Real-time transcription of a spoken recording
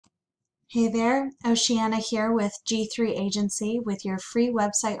Hey there, Oceana here with G3 Agency with your free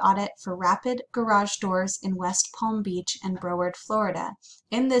website audit for rapid garage doors in West Palm Beach and Broward, Florida.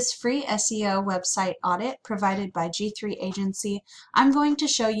 In this free SEO website audit provided by G3 Agency, I'm going to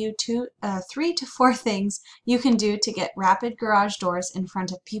show you 3 to 4 things you can do to get rapid garage doors in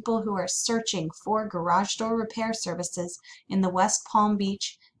front of people who are searching for garage door repair services in the West Palm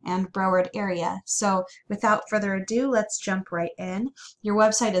Beach and Broward area. So without further ado, let's jump right in. Your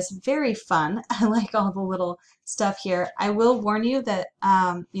website is very fun. I like all the little stuff here. I will warn you that,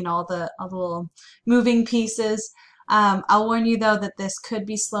 all the little moving pieces. I'll warn you though that this could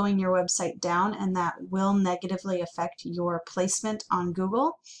be slowing your website down and that will negatively affect your placement on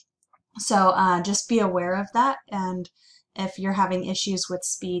Google. So just be aware of that, and if you're having issues with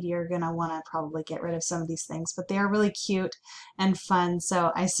speed, you're going to want to probably get rid of some of these things, but they are really cute and fun,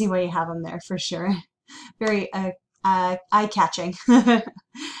 so I see why you have them there for sure. Very eye-catching.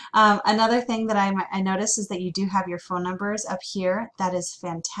 Another thing that I noticed is that you do have your phone numbers up here. That is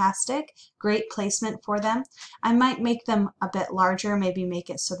fantastic. Great placement for them. I might make them a bit larger, maybe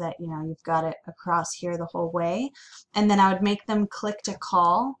make it so that you've got it across here the whole way, and then I would make them click to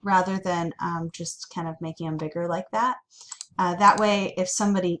call rather than just kind of making them bigger like that. That way, if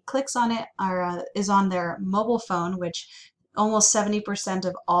somebody clicks on it or is on their mobile phone, which almost 70%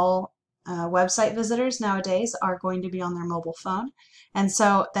 of all website visitors nowadays are going to be on their mobile phone, and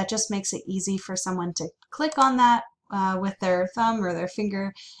so that just makes it easy for someone to click on that with their thumb or their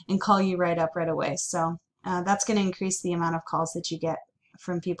finger and call you right up right away. So that's going to increase the amount of calls that you get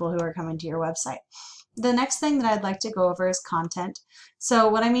from people who are coming to your website. The next thing that I'd like to go over is content. So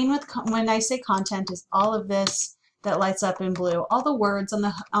what I mean with when I say content is all of this that lights up in blue, all the words on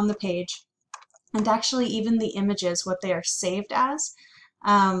the page, and actually even the images, what they are saved as.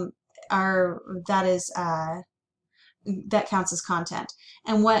 That counts as content.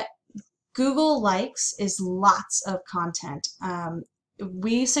 And what Google likes is lots of content.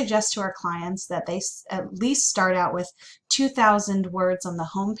 We suggest to our clients that they at least start out with 2,000 words on the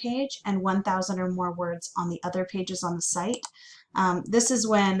home page and 1,000 or more words on the other pages on the site. This is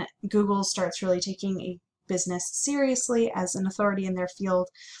when Google starts really taking a business seriously as an authority in their field.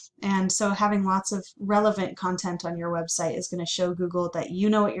 And so having lots of relevant content on your website is going to show Google that you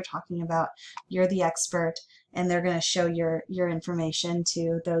know what you're talking about, you're the expert, and they're going to show your information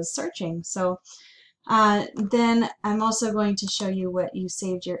to those searching. So then I'm also going to show you what you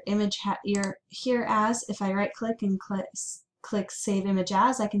saved your image here as. If I right click and click Save Image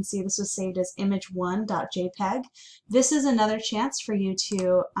As, I can see this was saved as image1.jpg. This is another chance for you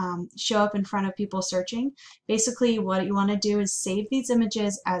to show up in front of people searching. Basically, what you want to do is save these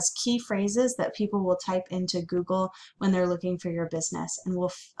images as key phrases that people will type into Google when they're looking for your business, and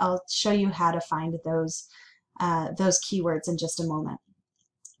I'll show you how to find those keywords in just a moment.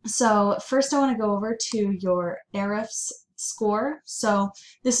 So first I want to go over to your Ahrefs score. So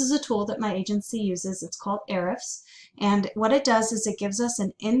this is a tool that my agency uses. It's called Ahrefs, and what it does is it gives us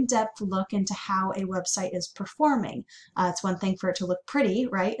an in-depth look into how a website is performing. It's one thing for it to look pretty,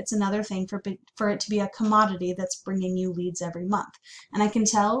 right? It's another thing for it to be a commodity that's bringing you leads every month. And I can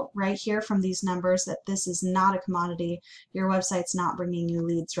tell right here from these numbers that this is not a commodity. Your website's not bringing you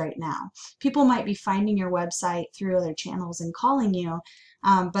leads right now. People might be finding your website through other channels and calling you,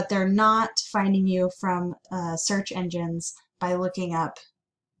 but they're not finding you from search engines by looking up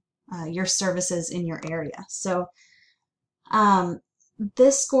your services in your area. So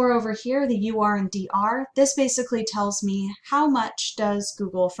this score over here, the UR and DR, this basically tells me how much does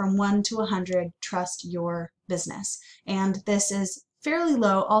Google from 1 to 100 trust your business. And this is fairly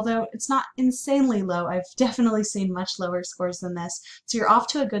low, although it's not insanely low. I've definitely seen much lower scores than this. So you're off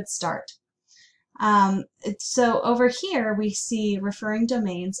to a good start. So over here we see referring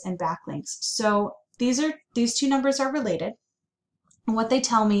domains and backlinks. So these two numbers are related. And what they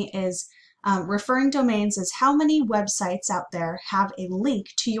tell me is referring domains is how many websites out there have a link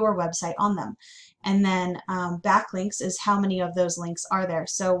to your website on them. And then backlinks is how many of those links are there.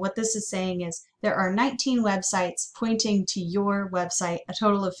 So what this is saying is there are 19 websites pointing to your website a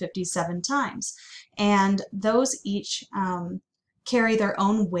total of 57 times. And those each carry their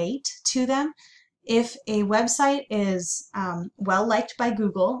own weight to them. If a website is well liked by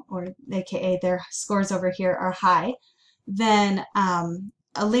Google, or aka their scores over here are high, then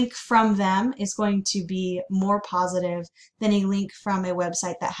a link from them is going to be more positive than a link from a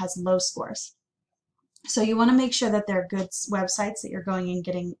website that has low scores. So you want to make sure that they're good websites that you're going and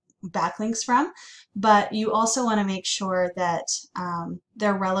getting backlinks from, but you also want to make sure that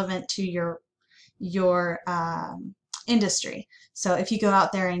they're relevant to your industry. So if you go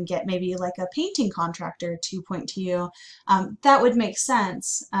out there and get maybe like a painting contractor to point to you, that would make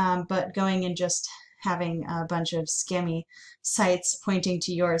sense, but going and just having a bunch of scammy sites pointing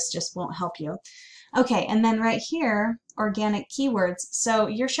to yours just won't help you. Okay, and then right here, organic keywords. So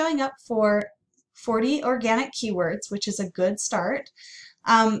you're showing up for 40 organic keywords, which is a good start,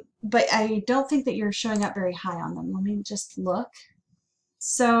 but I don't think that you're showing up very high on them. Let me just look.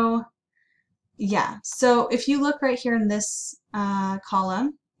 So yeah, so if you look right here in this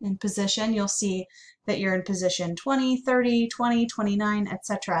column in position, you'll see that you're in position 20, 30, 20, 29,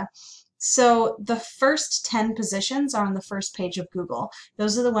 etc. So the first 10 positions are on the first page of Google.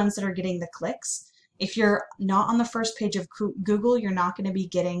 Those are the ones that are getting the clicks. If you're not on the first page of Google, you're not going to be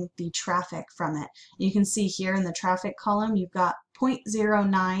getting the traffic from it. You can see here in the traffic column, you've got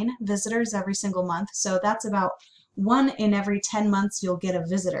 0.09 visitors every single month. So that's about 1 in every 10 months you'll get a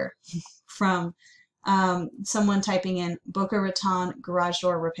visitor from someone typing in Boca Raton garage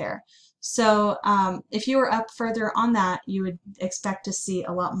door repair. So if you were up further on that, you would expect to see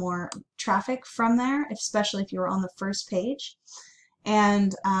a lot more traffic from there, especially if you were on the first page.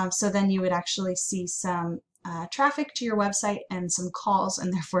 And so then you would actually see some traffic to your website and some calls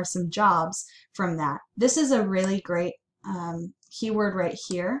and therefore some jobs from that. This is a really great keyword right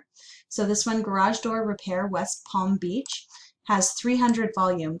here. So this one, garage door repair West Palm Beach, has 300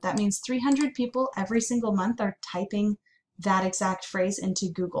 volume. That means 300 people every single month are typing that exact phrase into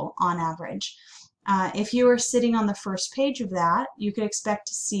Google on average. If you were sitting on the first page of that, you could expect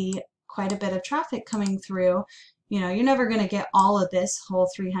to see quite a bit of traffic coming through. You know, you're never going to get all of this whole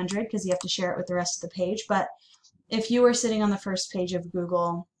 300 because you have to share it with the rest of the page. But if you were sitting on the first page of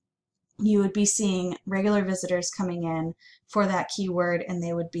Google, you would be seeing regular visitors coming in for that keyword, and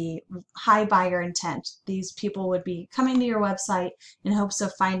they would be high buyer intent. These people would be coming to your website in hopes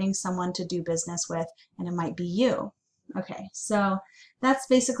of finding someone to do business with, and it might be you. Okay, so that's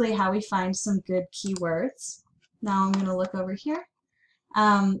basically how we find some good keywords. Now I'm going to look over here.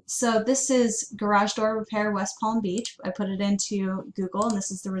 So this is garage door repair West Palm Beach. I put it into Google, and this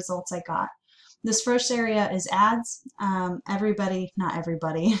is the results I got. This first area is ads. Everybody, not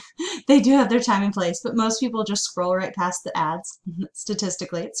everybody, they do have their time and place, but most people just scroll right past the ads.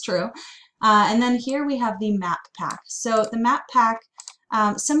 Statistically, it's true. And then here we have the map pack. So the map pack,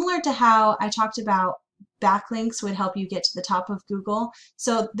 similar to how I talked about backlinks would help you get to the top of Google.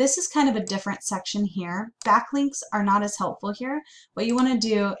 So this is kind of a different section here. Backlinks are not as helpful here. What you want to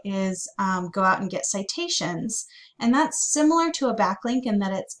do is go out and get citations. And that's similar to a backlink in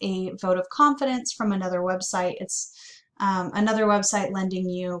that it's a vote of confidence from another website. It's another website lending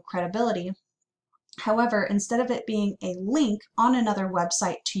you credibility. However, instead of it being a link on another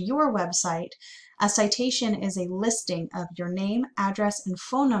website to your website, a citation is a listing of your name, address, and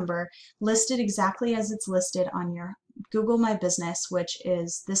phone number listed exactly as it's listed on your Google My Business, which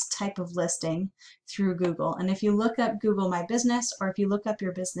is this type of listing through Google. And if you look up Google My Business, or if you look up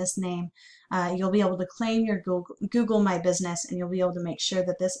your business name, you'll be able to claim your Google My Business, and you'll be able to make sure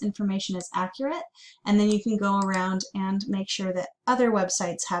that this information is accurate. And then you can go around and make sure that other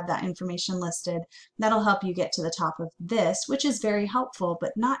websites have that information listed. That'll help you get to the top of this, which is very helpful,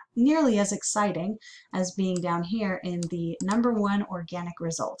 but not nearly as exciting as being down here in the #1 organic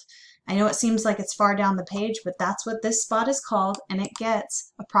result. I know it seems like it's far down the page, but that's what this spot is called, and it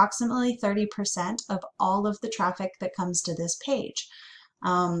gets approximately 30% of all of the traffic that comes to this page.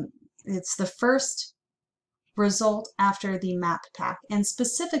 It's the first result after the map pack, and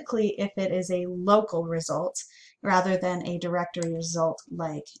specifically if it is a local result rather than a directory result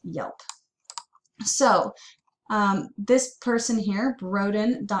like Yelp. So this person here,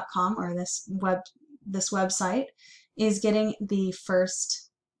 Broden.com, or this website, is getting the first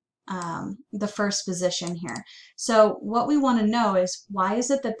position here. So what we want to know is, why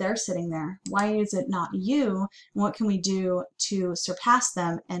is it that they're sitting there? Why is it not you? And what can we do to surpass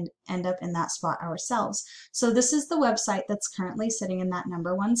them and end up in that spot ourselves? So this is the website that's currently sitting in that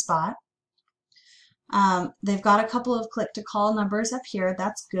 #1 spot. They've got a couple of click to call numbers up here.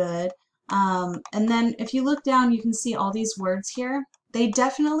 That's good. And then if you look down, you can see all these words here. They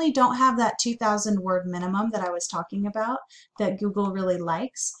definitely don't have that 2,000 word minimum that I was talking about that Google really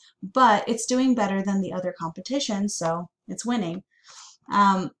likes, but it's doing better than the other competition, so it's winning.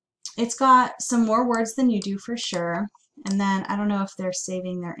 It's got some more words than you do for sure. And then I don't know if they're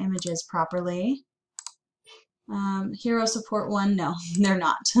saving their images properly. Hero support 1, no, they're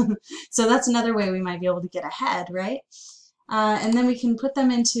not. So that's another way we might be able to get ahead, right? And then we can put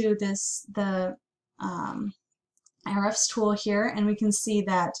them into the Ahrefs tool here, and we can see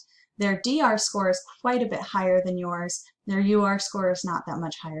that Their DR score is quite a bit higher than yours. Their UR score is not that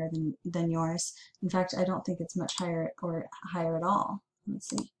much higher than yours. In fact, I don't think it's much higher or higher at all. Let's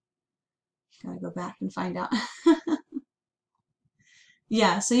see. Gotta go back and find out.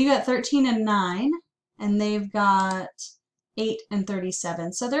 Yeah, so you got 13 and 9, and they've got 8 and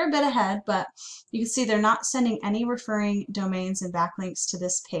 37. So they're a bit ahead, but you can see they're not sending any referring domains and backlinks to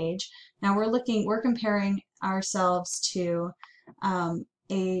this page. Now we're comparing ourselves to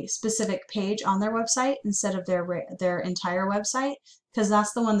a specific page on their website instead of their entire website, because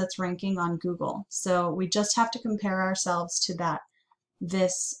that's the one that's ranking on Google. So we just have to compare ourselves to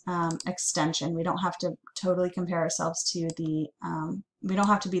this extension. We don't have to totally compare ourselves to the, we don't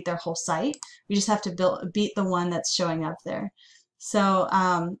have to beat their whole site. We just have to beat the one that's showing up there. So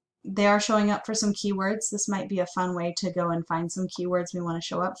they are showing up for some keywords. This might be a fun way to go and find some keywords we want to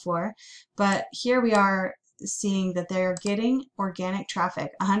show up for. But here we are seeing that they're getting organic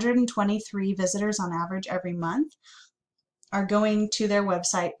traffic. 123 visitors on average every month are going to their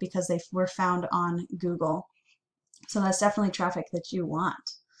website because they were found on Google. So that's definitely traffic that you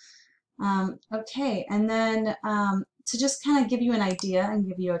want. Okay, and then to just kind of give you an idea and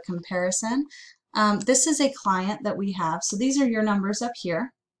give you a comparison, this is a client that we have. So these are your numbers up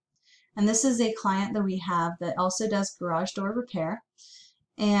here. And this is a client that we have that also does garage door repair.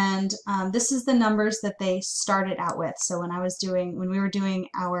 And this is the numbers that they started out with. So when we were doing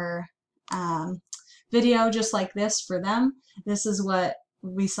our video just like this for them, this is what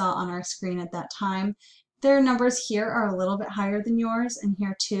we saw on our screen at that time. Their numbers here are a little bit higher than yours, and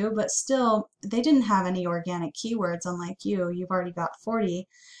here too, but still they didn't have any organic keywords, unlike you. You've already got 40.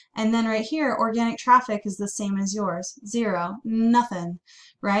 And then right here, organic traffic is the same as yours. 0, nothing,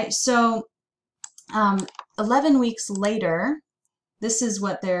 right? So 11 weeks later, this is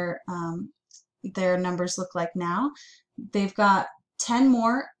what their numbers look like now. They've got 10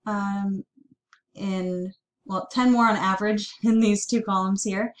 more 10 more on average in these two columns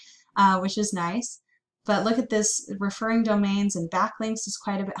here, which is nice. But look at this, referring domains and backlinks is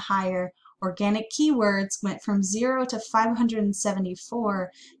quite a bit higher. Organic keywords went from 0 to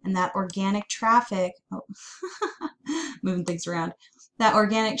 574, and that organic traffic, moving things around, that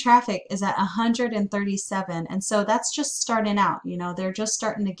organic traffic is at 137. And so that's just starting out, you know, they're just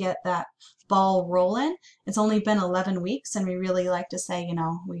starting to get that ball rolling. It's only been 11 weeks, and we really like to say, you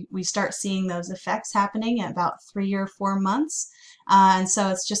know, we start seeing those effects happening at about 3 or 4 months. And so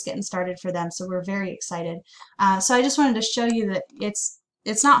it's just getting started for them. So we're very excited. So I just wanted to show you that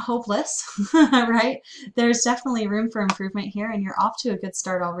it's not hopeless, right? There's definitely room for improvement here, and you're off to a good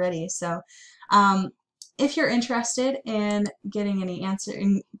start already. So if you're interested in getting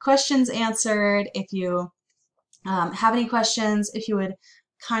any questions answered, if you have any questions, if you would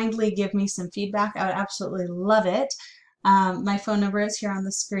kindly give me some feedback, I would absolutely love it. My phone number is here on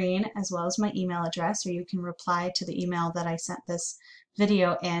the screen, as well as my email address, or you can reply to the email that I sent this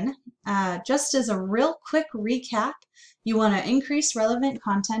video in. Just as a real quick recap, you want to increase relevant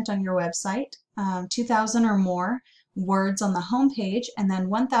content on your website, 2,000 or more words on the home page, and then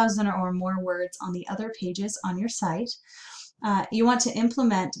 1,000 or more words on the other pages on your site. You want to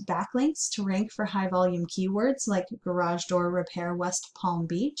implement backlinks to rank for high volume keywords like garage door repair West Palm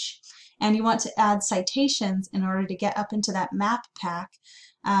Beach. And you want to add citations in order to get up into that map pack.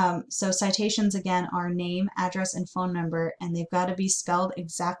 So citations, again, are name, address, and phone number, and they've got to be spelled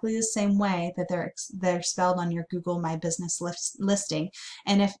exactly the same way that they're spelled on your Google My Business listing.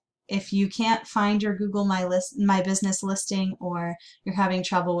 And if you can't find your Google My Business listing, or you're having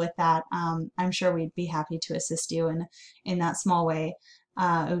trouble with that, I'm sure we'd be happy to assist you in that small way.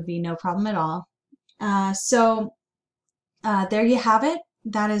 It would be no problem at all. So there you have it.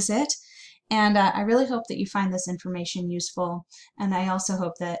 That is it. And I really hope that you find this information useful, and I also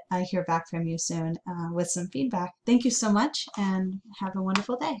hope that I hear back from you soon with some feedback. Thank you so much, and have a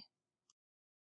wonderful day.